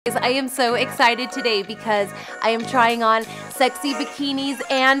I am so excited today because I am trying on sexy bikinis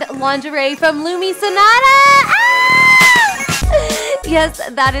and lingerie from Lumisionata. Ah! Yes,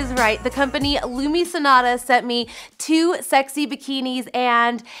 that is right. The company Lumisionata sent me 2 sexy bikinis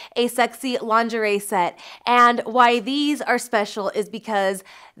and a sexy lingerie set. And why these are special is because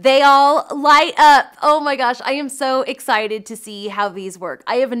they all light up. Oh my gosh, I am so excited to see how these work.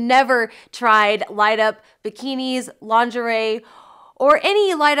 I have never tried light up bikinis, lingerie, or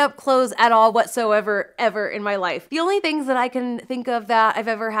any light up clothes at all whatsoever ever in my life. The only things that I can think of that I've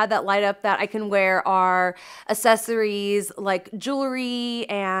ever had that light up that I can wear are accessories like jewelry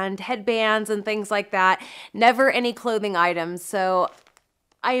and headbands and things like that. Never any clothing items. So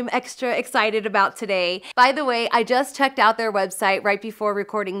I am extra excited about today. By the way, I just checked out their website right before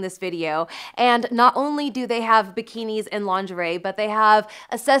recording this video, and not only do they have bikinis and lingerie, but they have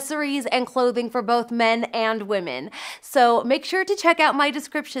accessories and clothing for both men and women. So make sure to check out my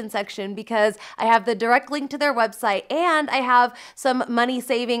description section because I have the direct link to their website and I have some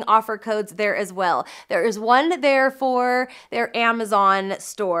money-saving offer codes there as well. There is one there for their Amazon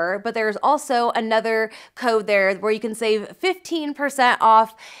store, but there's also another code there where you can save 15% off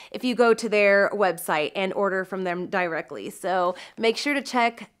if you go to their website and order from them directly. So make sure to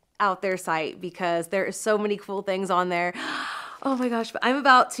check out their site because there is so many cool things on there. Oh my gosh, but I'm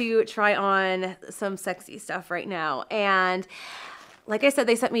about to try on some sexy stuff right now. And like I said,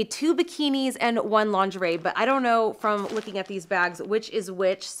 they sent me 2 bikinis and 1 lingerie, but I don't know from looking at these bags which is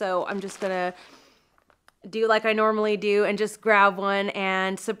which. So I'm just gonna do like I normally do and just grab one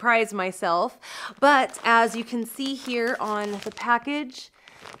and surprise myself. But as you can see here on the package,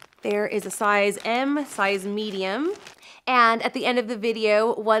 there is a size M, size medium. And at the end of the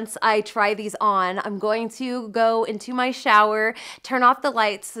video, once I try these on, I'm going to go into my shower, turn off the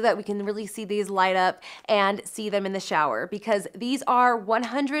lights so that we can really see these light up and see them in the shower because these are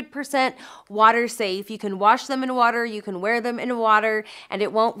 100% water safe. You can wash them in water, you can wear them in water, and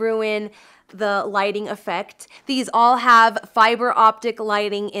it won't ruin the lighting effect. These all have fiber optic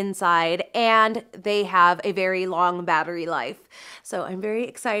lighting inside and they have a very long battery life. So I'm very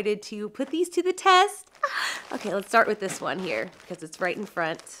excited to put these to the test. Okay, let's start with this one here because it's right in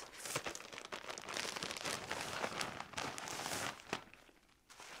front.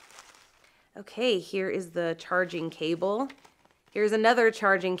 Okay, here is the charging cable. Here's another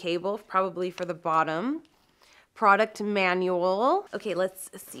charging cable, probably for the bottom. Product manual. Okay, let's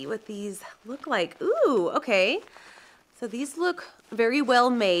see what these look like. Ooh, okay. So these look very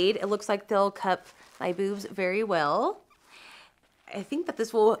well made. It looks like they'll cup my boobs very well. I think that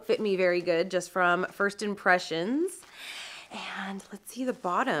this will fit me very good just from first impressions. And let's see the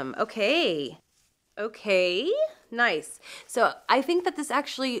bottom. Okay. Okay, nice. So I think that this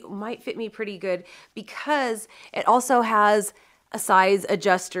actually might fit me pretty good because it also has a size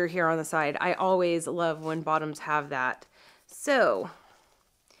adjuster here on the side. I always love when bottoms have that. So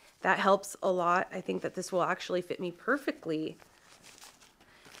that helps a lot. I think that this will actually fit me perfectly.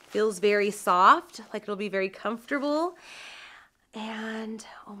 Feels very soft, like it'll be very comfortable. And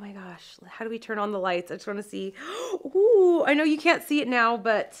oh my gosh, how do we turn on the lights? I just want to see. Ooh, I know you can't see it now,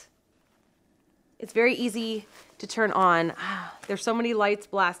 but it's very easy to turn on. There's so many lights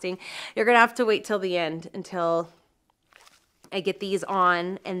blasting. You're gonna have to wait till the end until I get these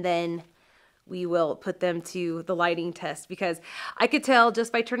on and then we will put them to the lighting test because I could tell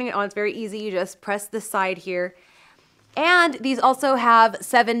just by turning it on, it's very easy. You just press this side here. And these also have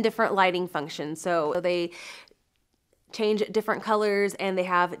 7 different lighting functions. So they change different colors and they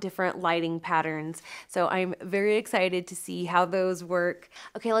have different lighting patterns. So I'm very excited to see how those work.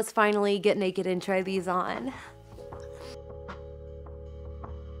 Okay, let's finally get naked and try these on.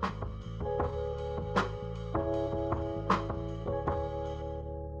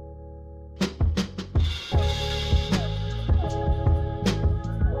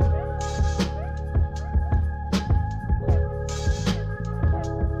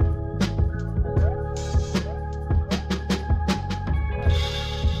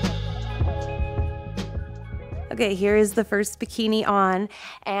 Okay, here is the first bikini on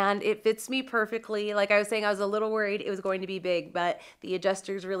and it fits me perfectly. Like I was saying, I was a little worried it was going to be big, but the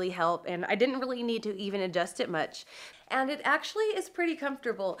adjusters really help and I didn't really need to even adjust it much. And it actually is pretty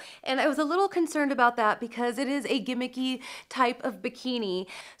comfortable. And I was a little concerned about that because it is a gimmicky type of bikini.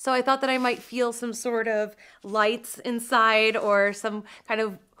 So I thought that I might feel some sort of lights inside or some kind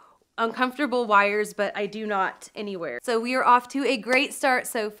of uncomfortable wires, but I do not anywhere. So we are off to a great start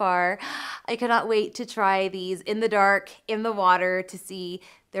so far. I cannot wait to try these in the dark, in the water, to see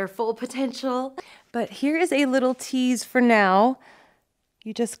their full potential. But here is a little tease for now.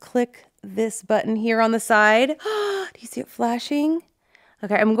 You just click this button here on the side. Do you see it flashing?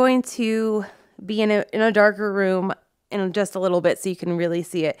 Okay, I'm going to be in a darker room in just a little bit so you can really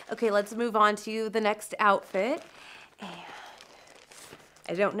see it. Okay, let's move on to the next outfit. And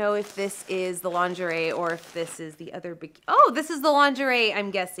I don't know if this is the lingerie or if this is the other bikini. Oh, this is the lingerie,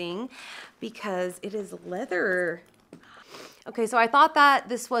 I'm guessing, because it is leather. Okay, so I thought that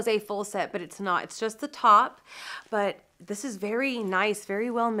this was a full set, but it's not. It's just the top, but this is very nice,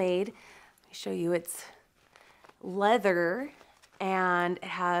 very well made. Let me show you. It's leather, and it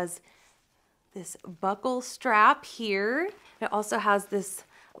has this buckle strap here. It also has this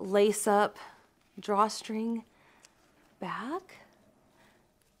lace-up drawstring back.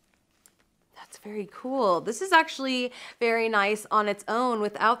 That's very cool. This is actually very nice on its own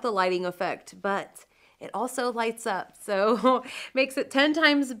without the lighting effect, but it also lights up, so makes it 10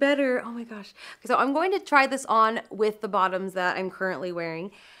 times better. Oh my gosh. So I'm going to try this on with the bottoms that I'm currently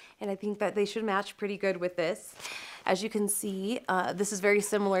wearing, and I think that they should match pretty good with this. As you can see, this is very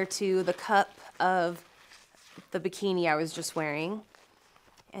similar to the cup of the bikini I was just wearing.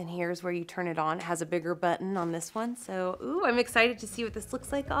 And here's where you turn it on. It has a bigger button on this one. So, ooh, I'm excited to see what this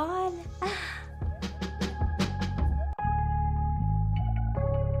looks like on.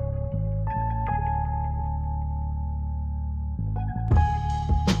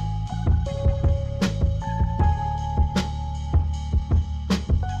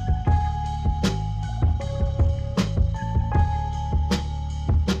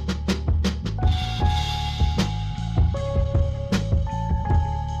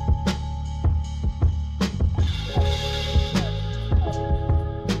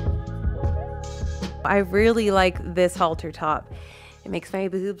 I really like this halter top. It makes my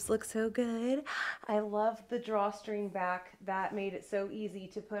boobs look so good. I love the drawstring back. That made it so easy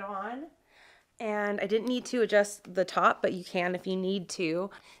to put on. And I didn't need to adjust the top, but you can if you need to.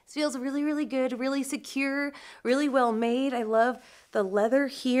 This feels really, really good, really secure, really well made. I love the leather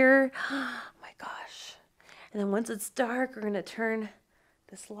here. Oh my gosh. And then once it's dark, we're gonna turn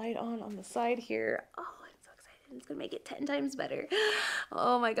this light on the side here. Oh, it's gonna make it 10 times better.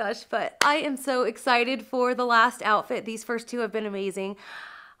 Oh my gosh, but I am so excited for the last outfit. These first two have been amazing.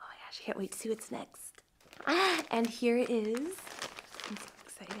 Oh my gosh, I can't wait to see what's next. And here it is. I'm so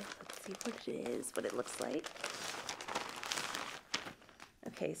excited. Let's see what it is, what it looks like.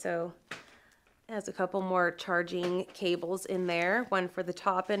 Okay, so it has a couple more charging cables in there, one for the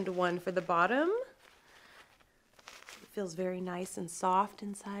top and one for the bottom. It feels very nice and soft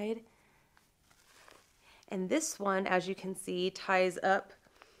inside. And this one, as you can see, ties up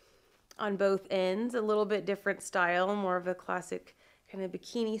on both ends, a little bit different style, more of a classic kind of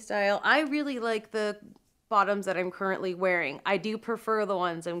bikini style. I really like the bottoms that I'm currently wearing. I do prefer the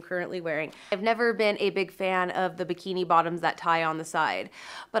ones I'm currently wearing. I've never been a big fan of the bikini bottoms that tie on the side,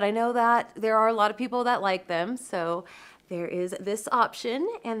 but I know that there are a lot of people that like them, so there is this option.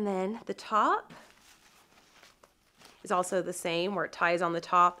 And then the top is also the same, where it ties on the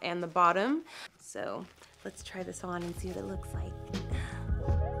top and the bottom. So let's try this on and see what it looks like.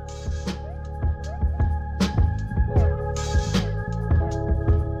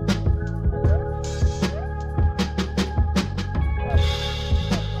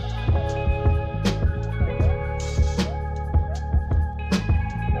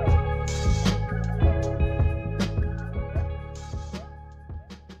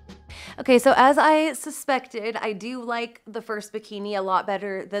 Okay, so as I suspected, I do like the first bikini a lot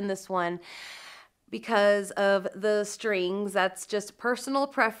better than this one because of the strings. That's just personal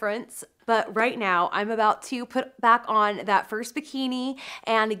preference. But right now, I'm about to put back on that first bikini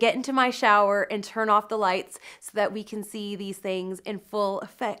and get into my shower and turn off the lights so that we can see these things in full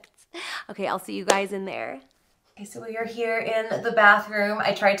effect. Okay, I'll see you guys in there. Okay, so we are here in the bathroom.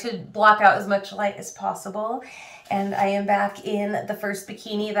 I tried to block out as much light as possible, and I am back in the first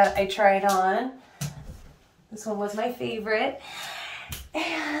bikini that I tried on. This one was my favorite,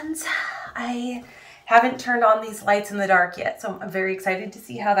 and I haven't turned on these lights in the dark yet, so I'm very excited to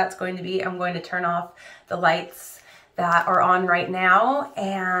see how that's going to be. I'm going to turn off the lights that are on right now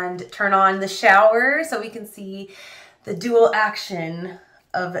and turn on the shower so we can see the dual action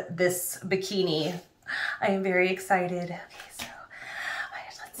of this bikini. I am very excited. Okay, so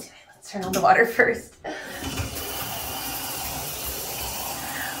let's do it. Let's turn on the water first.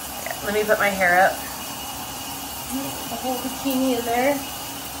 Let me put my hair up. The whole bikini in there.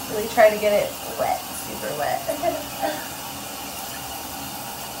 Really try to get it wet, super wet.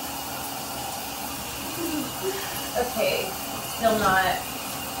 Okay, still not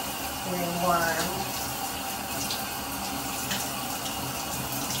very warm.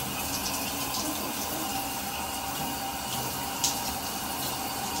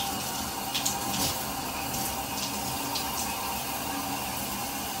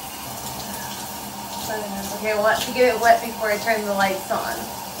 Okay, I want to get it wet before I turn the lights on.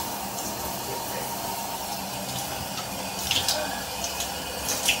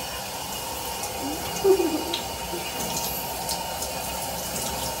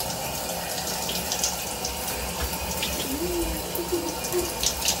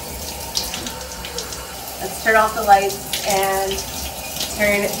 Let's turn off the lights and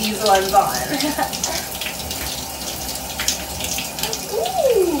turn these ones on.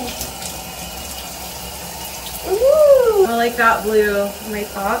 Ooh. Ooh. I like that blue on my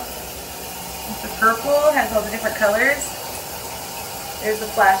top. The purple has all the different colors. There's the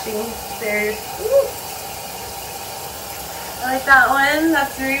flashing. There's, ooh. I like that one.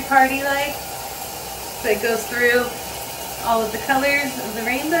 That's very party-like. So it goes through all of the colors of the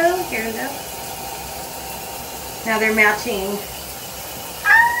rainbow. Here we go. Now they're matching.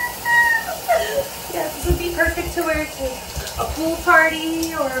 Yeah, this would be perfect to wear to a pool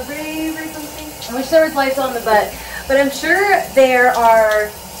party or a rave or something. I wish there was lights on the butt, but I'm sure there are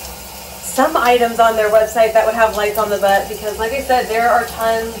some items on their website that would have lights on the butt because, like I said, there are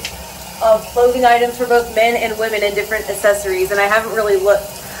tons of clothing items for both men and women and different accessories, and I haven't really looked.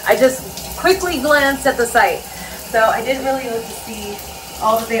 I just quickly glanced at the site, so I didn't really look to see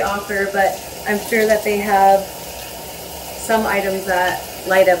all that they offer, but I'm sure that they have some items that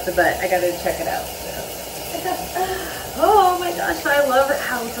light up the butt. I gotta check it out. Oh my gosh, I love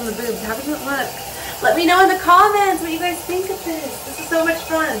how it's on the boobs. How does it look? Let me know in the comments what you guys think of this. This is so much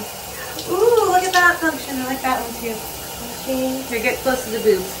fun. Ooh, look at that function. I like that one too. Here, get close to the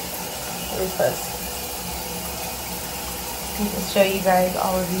boobs. Really close. I can show you guys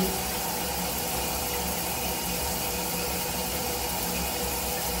all of these.